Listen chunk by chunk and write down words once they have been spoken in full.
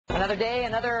Another day,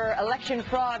 another election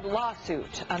fraud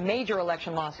lawsuit, a major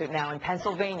election lawsuit now in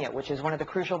Pennsylvania, which is one of the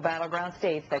crucial battleground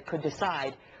states that could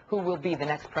decide who will be the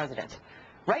next president.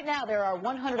 Right now, there are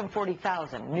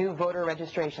 140,000 new voter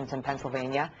registrations in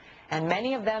Pennsylvania, and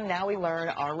many of them, now we learn,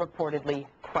 are reportedly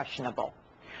questionable.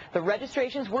 The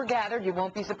registrations were gathered, you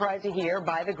won't be surprised to hear,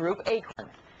 by the group Acorn.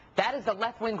 That is the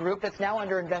left-wing group that's now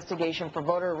under investigation for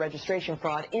voter registration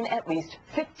fraud in at least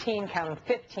 15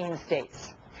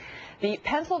 states. The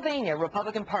Pennsylvania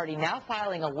Republican Party now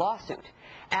filing a lawsuit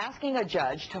asking a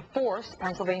judge to force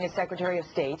Pennsylvania's Secretary of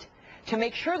State to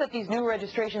make sure that these new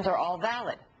registrations are all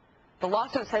valid. The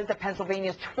lawsuit says that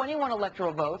Pennsylvania's 21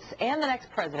 electoral votes and the next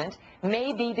president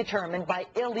may be determined by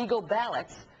illegal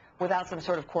ballots without some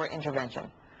sort of court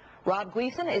intervention. Rob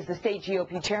Gleason is the state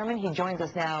GOP chairman. He joins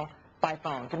us now by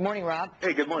phone. Good morning, Rob.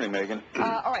 Hey, good morning, Megan.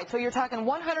 All right, so you're talking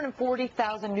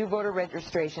 140,000 new voter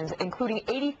registrations, including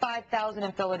 85,000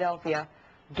 in Philadelphia,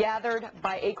 gathered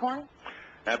by Acorn?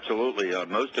 Absolutely.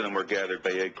 Most of them were gathered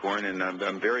by Acorn, and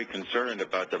I'm very concerned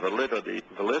about the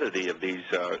validity of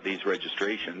these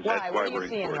registrations. Why? That's What why are we're you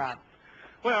seeing, in court. Rob?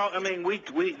 Well, I mean,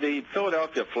 the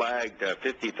Philadelphia flagged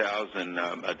 50,000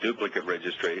 duplicate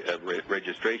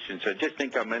registrations. So just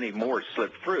think how many more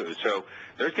slipped through. So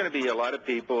there's going to be a lot of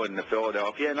people in the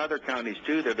Philadelphia and other counties,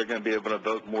 too, that are going to be able to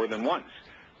vote more than once.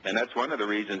 And that's one of the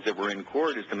reasons that we're in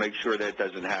court, is to make sure that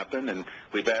doesn't happen. And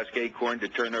we've asked Acorn to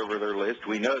turn over their list.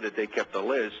 We know that they kept a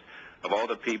list of all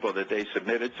the people that they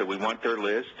submitted, so we want their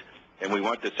list. And we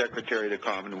want the Secretary of the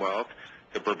Commonwealth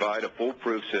to provide a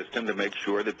foolproof system to make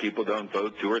sure that people don't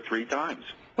vote 2 or 3 times.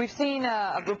 We've seen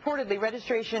reportedly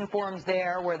registration forms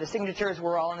there where the signatures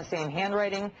were all in the same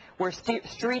handwriting, where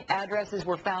street addresses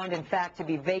were found, in fact, to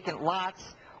be vacant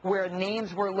lots, where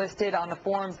names were listed on the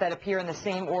forms that appear in the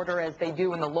same order as they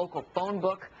do in the local phone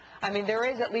book. I mean, there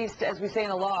is, at least, as we say in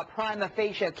the law, a prima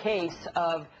facie case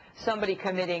of somebody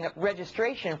committing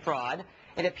registration fraud.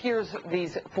 It appears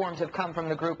these forms have come from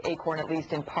the group Acorn, at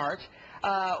least in part.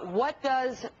 What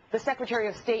does the Secretary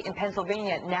of State in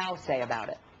Pennsylvania now say about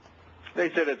it? They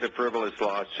said it's a frivolous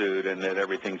lawsuit and that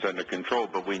everything's under control,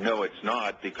 but we know it's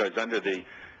not, because under the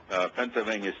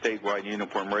Pennsylvania Statewide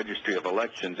Uniform Registry of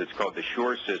Elections, it's called the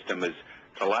SURE system, has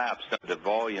collapsed the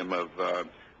volume of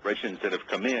registrations that have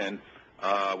come in.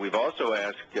 We've also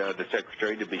asked the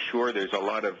Secretary to be sure there's a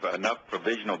lot of enough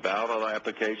provisional ballot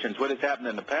applications. What has happened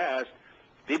in the past,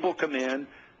 people come in,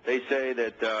 they say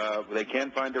that they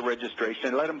can't find their registration,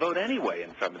 and let them vote anyway in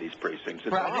some of these precincts.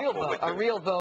 It's Right, a real vote.